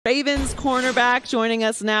Ravens cornerback joining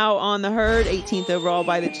us now on the herd, 18th overall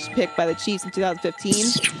pick by the Chiefs in 2015.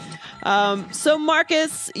 So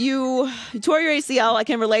Marcus, you tore your ACL. I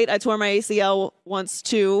can relate. I tore my ACL once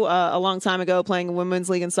too, a long time ago, playing in women's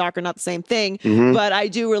league in soccer. Not the same thing, but I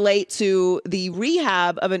do relate to the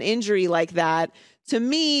rehab of an injury like that. To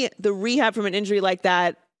me, the rehab from an injury like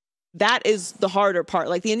that is the harder part.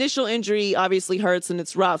 Like the initial injury obviously hurts and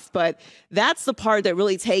it's rough, but that's the part that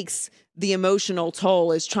really takes the emotional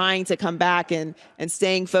toll, is trying to come back and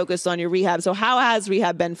staying focused on your rehab. So how has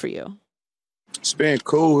rehab been for you? It's been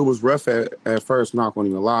cool. It was rough at first, not going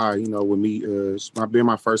to even lie. You know, with me, it's been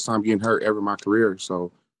my first time getting hurt ever in my career.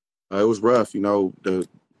 So it was rough, you know, the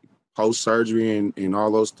post-surgery and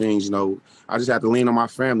all those things. You know, I just had to lean on my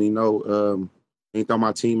family, you know, lean on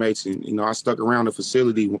my teammates. And, you know, I stuck around the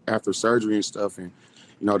facility after surgery and stuff. And,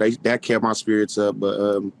 you know, that kept my spirits up. But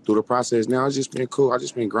through the process now, it's just been cool. I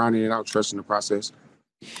just been grinding it out, trusting the process.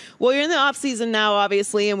 Well, you're in the offseason now,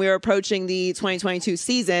 obviously, and we're approaching the 2022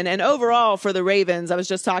 season. And overall, for the Ravens, I was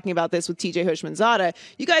just talking about this with TJ Hushmanzada.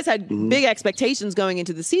 You guys had big expectations going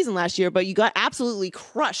into the season last year, but you got absolutely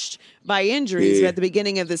crushed by injuries at the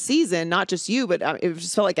beginning of the season. Not just you, but it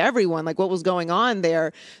just felt like everyone, like what was going on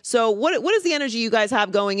there. So what is the energy you guys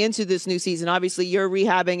have going into this new season? Obviously, you're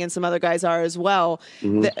rehabbing and some other guys are as well.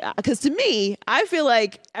 Because to me, I feel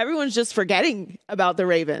like everyone's just forgetting about the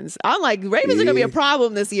Ravens. I'm like, Ravens are going to be a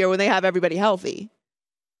problem this year when they have everybody healthy.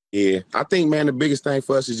 Yeah, I think, man, the biggest thing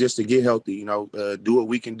for us is just to get healthy, you know, do what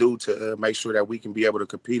we can do to make sure that we can be able to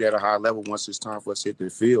compete at a high level once it's time for us to hit the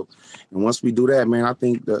field. And once we do that, man, I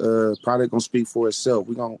think the product going to speak for itself.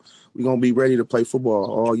 We're gonna be ready to play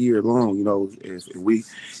football all year long. You know, if we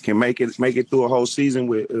can make it through a whole season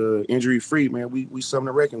with injury-free, man, we something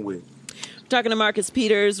to reckon with. Talking to Marcus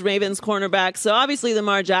Peters, Ravens cornerback. So obviously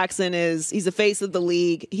Lamar Jackson he's the face of the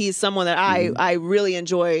league. He's someone that I really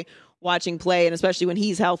enjoy watching play, and especially when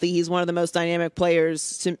he's healthy, he's one of the most dynamic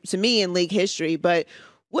players to me in league history. But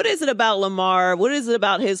what is it about Lamar? What is it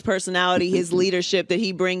about his personality, his leadership that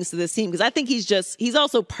he brings to this team? Because I think he's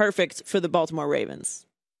also perfect for the Baltimore Ravens.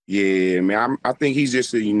 Yeah, man, I think he's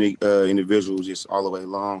just a unique individual just all the way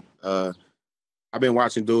along. I've been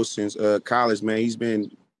watching dude since college, man. He's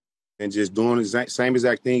been just doing the same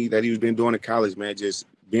exact thing that he's been doing in college, man, just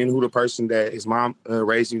being who the person that his mom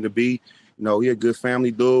raised him to be. You know, he's a good family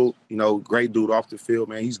dude, you know, great dude off the field,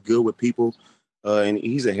 man. He's good with people, and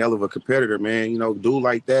he's a hell of a competitor, man. You know, dude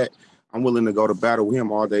like that, I'm willing to go to battle with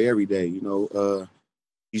him all day, every day. You know,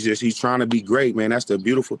 he's trying to be great, man. That's the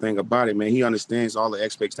beautiful thing about it, man. He understands all the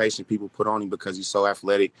expectations people put on him because he's so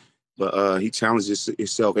athletic, but he challenges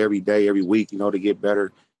himself every day, every week, you know, to get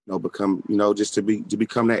better, you know, become, you know, just to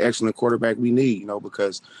become that excellent quarterback we need, you know,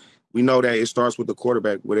 because we know that it starts with the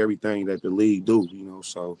quarterback with everything that the league do, you know,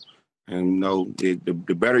 so. And, you know,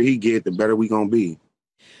 the better he get, the better we going to be.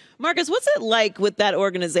 Marcus, what's it like with that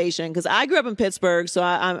organization? Because I grew up in Pittsburgh, so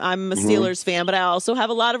I'm a Steelers fan, but I also have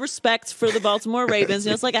a lot of respect for the Baltimore Ravens. You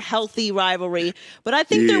know, it's like a healthy rivalry. But I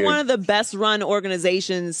think they're one of the best-run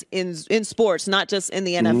organizations in sports, not just in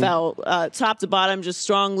the NFL. Top to bottom, just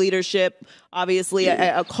strong leadership, obviously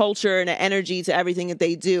a culture and an energy to everything that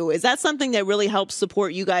they do. Is that something that really helps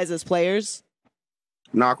support you guys as players?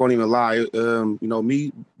 Not gonna even lie, you know,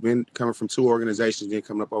 me been coming from two organizations, then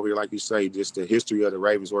coming up over here, like you say, just the history of the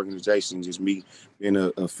Ravens organization, just me being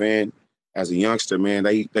a fan as a youngster, man.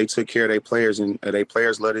 They took care of their players, and their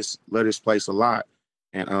players let us place a lot.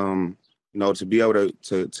 And you know, to be able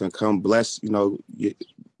to come blessed, you know,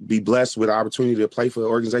 be blessed with the opportunity to play for an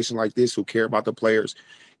organization like this who care about the players.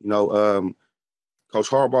 You know, Coach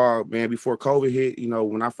Harbaugh, man, before COVID hit, you know,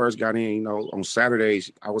 when I first got in, you know, on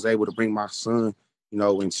Saturdays, I was able to bring my son, you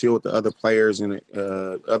know, and chill with the other players and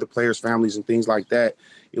other players' families and things like that.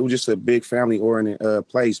 It was just a big family-oriented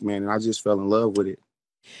place, man, and I just fell in love with it.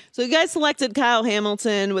 So you guys selected Kyle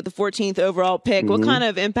Hamilton with the 14th overall pick. What kind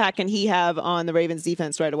of impact can he have on the Ravens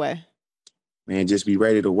defense right away? Man, just be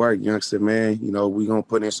ready to work, youngster, man. You know, we're going to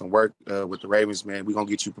put in some work with the Ravens, man. We're going to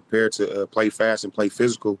get you prepared to play fast and play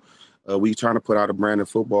physical. We trying to put out a brand of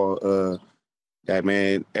football that,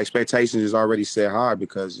 man, expectations is already set high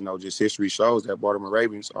because, you know, just history shows that Baltimore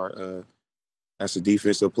Ravens are that's a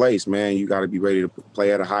defensive place, man. You got to be ready to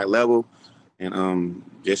play at a high level and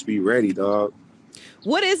just be ready, dog.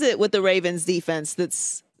 What is it with the Ravens defense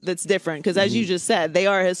that's different? Because as you just said, they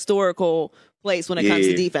are a historical place when it comes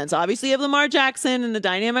to defense. Obviously, you have Lamar Jackson and the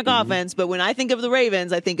dynamic offense, but when I think of the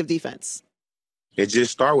Ravens, I think of defense. It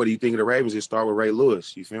just start with, you think of the Ravens, it start with Ray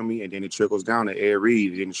Lewis, you feel me? And then it trickles down to Ed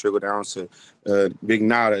Reed, and then it trickle down to Big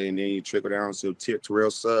Nada, and then you trickle down to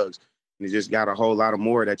Terrell Suggs. And it just got a whole lot of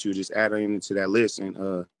more that you just add into that list. And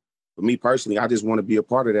But me personally, I just want to be a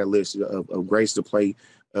part of that list of greats to play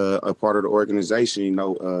a part of the organization. You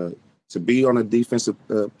know, to be on a defensive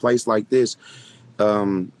place like this,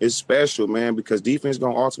 it's special, man, because defense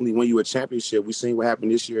gonna ultimately win you a championship. We seen what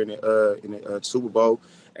happened this year in the Super Bowl.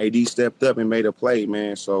 AD stepped up and made a play,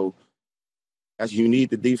 man. So you need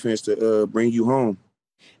the defense to bring you home.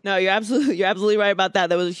 No, you're absolutely right about that.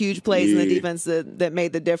 There was huge plays in the defense that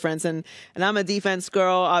made the difference. And I'm a defense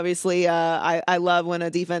girl. Obviously, I love when a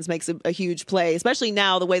defense makes a huge play, especially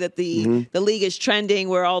now the way that the league is trending,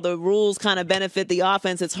 where all the rules kind of benefit the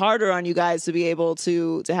offense. It's harder on you guys to be able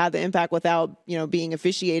to have the impact without, you know, being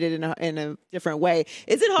officiated in a different way.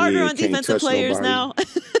 Is it harder on defensive players now?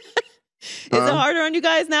 Is it harder on you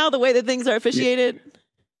guys now, the way that things are officiated? Yeah.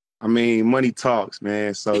 I mean, money talks,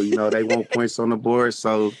 man. So, you know, they want points on the board.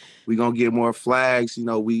 So we're going to get more flags. You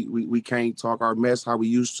know, we can't talk our mess how we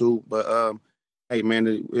used to. But, hey,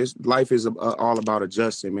 man, life is all about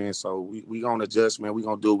adjusting, man. So we going to adjust, man. we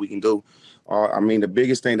going to do what we can do. I mean, the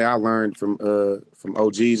biggest thing that I learned from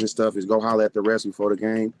OGs and stuff is go holler at the refs before the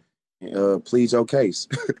game and plead your case,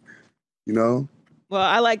 you know? Well,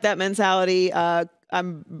 I like that mentality.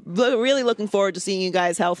 I'm really looking forward to seeing you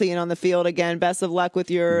guys healthy and on the field again. Best of luck with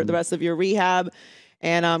the rest of your rehab,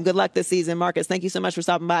 and good luck this season. Marcus, thank you so much for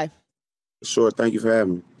stopping by. Sure. Thank you for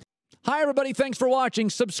having me. Hi, everybody. Thanks for watching.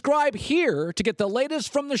 Subscribe here to get the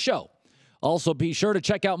latest from the show. Also, be sure to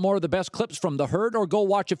check out more of the best clips from The Herd or go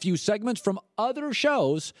watch a few segments from other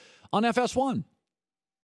shows on FS1.